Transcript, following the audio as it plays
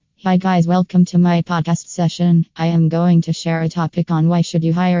Hi guys, welcome to my podcast session. I am going to share a topic on why should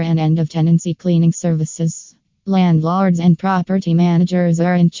you hire an end of tenancy cleaning services. Landlords and property managers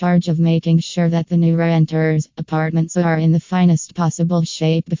are in charge of making sure that the new renters' apartments are in the finest possible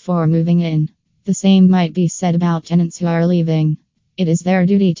shape before moving in. The same might be said about tenants who are leaving. It is their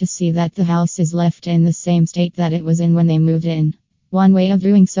duty to see that the house is left in the same state that it was in when they moved in. One way of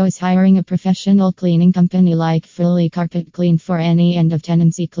doing so is hiring a professional cleaning company like Fully Carpet Clean for any end of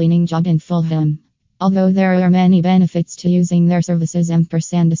tenancy cleaning job in Fulham. Although there are many benefits to using their services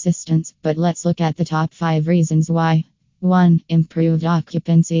and assistance, but let's look at the top 5 reasons why. 1. Improved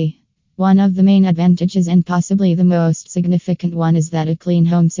occupancy. One of the main advantages and possibly the most significant one is that a clean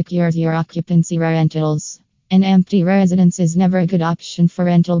home secures your occupancy rentals. An empty residence is never a good option for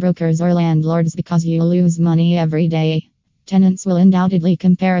rental brokers or landlords because you lose money every day. Tenants will undoubtedly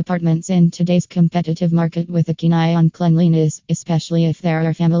compare apartments in today's competitive market with a keen eye on cleanliness, especially if there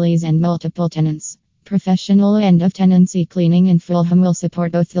are families and multiple tenants. Professional end of tenancy cleaning in Fulham will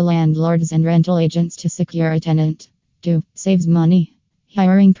support both the landlords and rental agents to secure a tenant. 2. Saves money.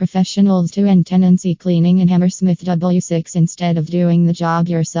 Hiring professionals to end tenancy cleaning in Hammersmith W6 instead of doing the job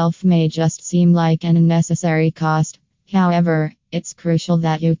yourself may just seem like an unnecessary cost. However, it's crucial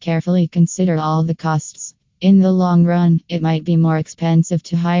that you carefully consider all the costs. In the long run, it might be more expensive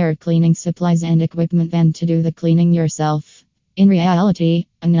to hire cleaning supplies and equipment than to do the cleaning yourself. In reality,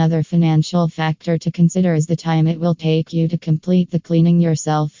 another financial factor to consider is the time it will take you to complete the cleaning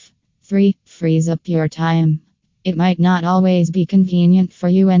yourself. 3. Frees up your time. It might not always be convenient for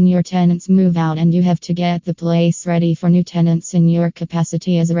you when your tenants move out and you have to get the place ready for new tenants in your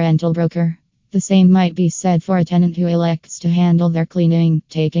capacity as a rental broker. The same might be said for a tenant who elects to handle their cleaning.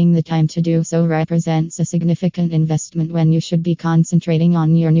 Taking the time to do so represents a significant investment when you should be concentrating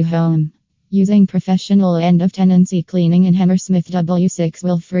on your new home. Using professional end of tenancy cleaning in Hammersmith W6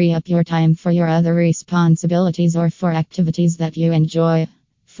 will free up your time for your other responsibilities or for activities that you enjoy.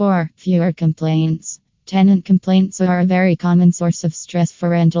 4. Fewer complaints. Tenant complaints are a very common source of stress for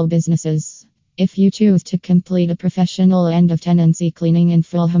rental businesses. If you choose to complete a professional end of tenancy cleaning in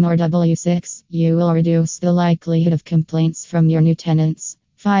Fulham or W6, you will reduce the likelihood of complaints from your new tenants.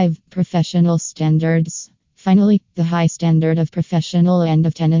 5. Professional standards. Finally, the high standard of professional end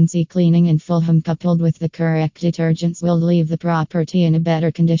of tenancy cleaning in Fulham coupled with the correct detergents will leave the property in a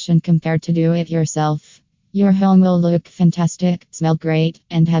better condition compared to do it yourself. Your home will look fantastic, smell great,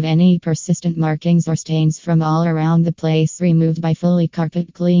 and have any persistent markings or stains from all around the place removed by Fully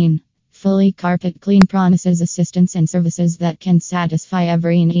Carpet Clean. Fully Carpet Clean promises assistance and services that can satisfy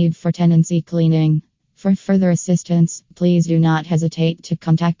every need for tenancy cleaning. For further assistance, please do not hesitate to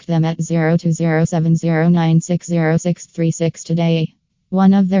contact them at 020709606636 today.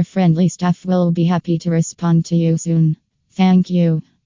 One of their friendly staff will be happy to respond to you soon. Thank you.